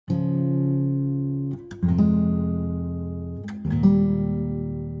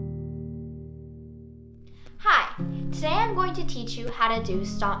going to teach you how to do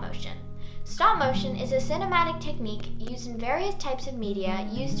stop motion. Stop motion is a cinematic technique used in various types of media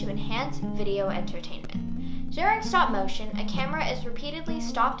used to enhance video entertainment. During stop motion, a camera is repeatedly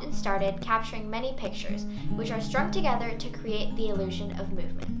stopped and started, capturing many pictures, which are strung together to create the illusion of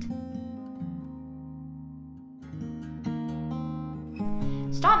movement.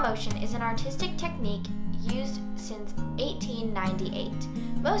 Stop motion is an artistic technique used since 1898.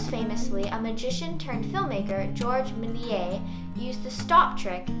 Most famously, a magician turned filmmaker, George Méliès, used the stop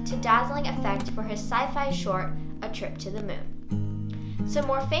trick to dazzling effect for his sci-fi short, A Trip to the Moon. Some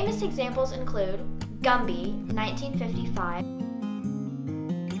more famous examples include Gumby, 1955,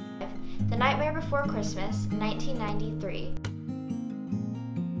 The Nightmare Before Christmas, 1993,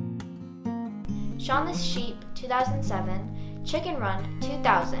 Shaun the Sheep, 2007, Chicken Run,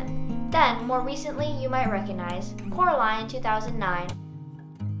 2000. Then, more recently, you might recognize Coraline, 2009,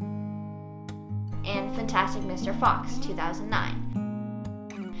 and Fantastic Mr. Fox,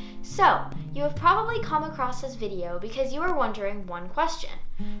 2009. So, you have probably come across this video because you were wondering one question: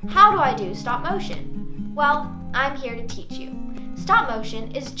 how do I do stop motion? Well, I'm here to teach you. Stop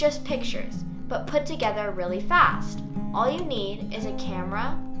motion is just pictures, but put together really fast. All you need is a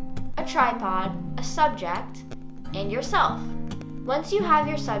camera, a tripod, a subject, and yourself. Once you have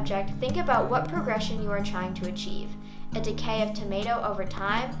your subject, think about what progression you are trying to achieve. A decay of tomato over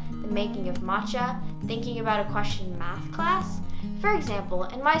time, the making of matcha, thinking about a question in math class. For example,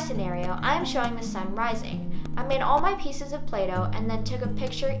 in my scenario, I am showing the sun rising. I made all my pieces of Play-Doh and then took a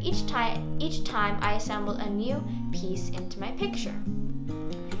picture each time I assembled a new piece into my picture.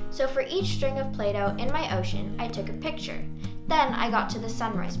 So for each string of Play-Doh in my ocean, I took a picture. Then I got to the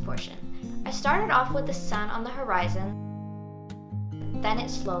sunrise portion. I started off with the sun on the horizon, then it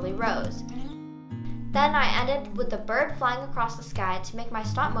slowly rose. Then I ended with the bird flying across the sky to make my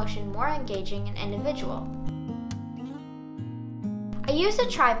stop motion more engaging and individual. I used a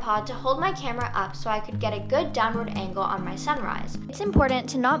tripod to hold my camera up so I could get a good downward angle on my sunrise. It's important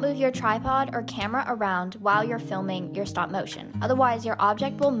to not move your tripod or camera around while you're filming your stop motion. Otherwise, your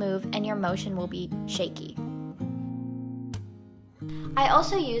object will move and your motion will be shaky. I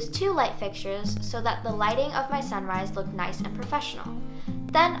also used 2 light fixtures so that the lighting of my sunrise looked nice and professional.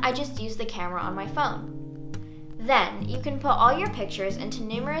 Then I just used the camera on my phone. Then you can put all your pictures into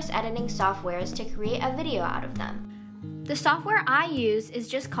numerous editing softwares to create a video out of them. The software I use is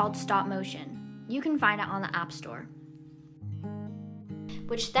just called Stop Motion. You can find it on the App Store,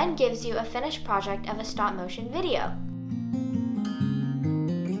 which then gives you a finished project of a stop motion video.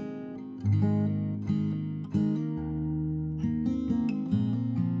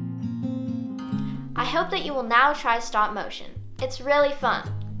 I hope that you will now try stop motion. It's really fun.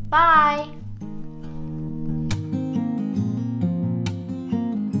 Bye!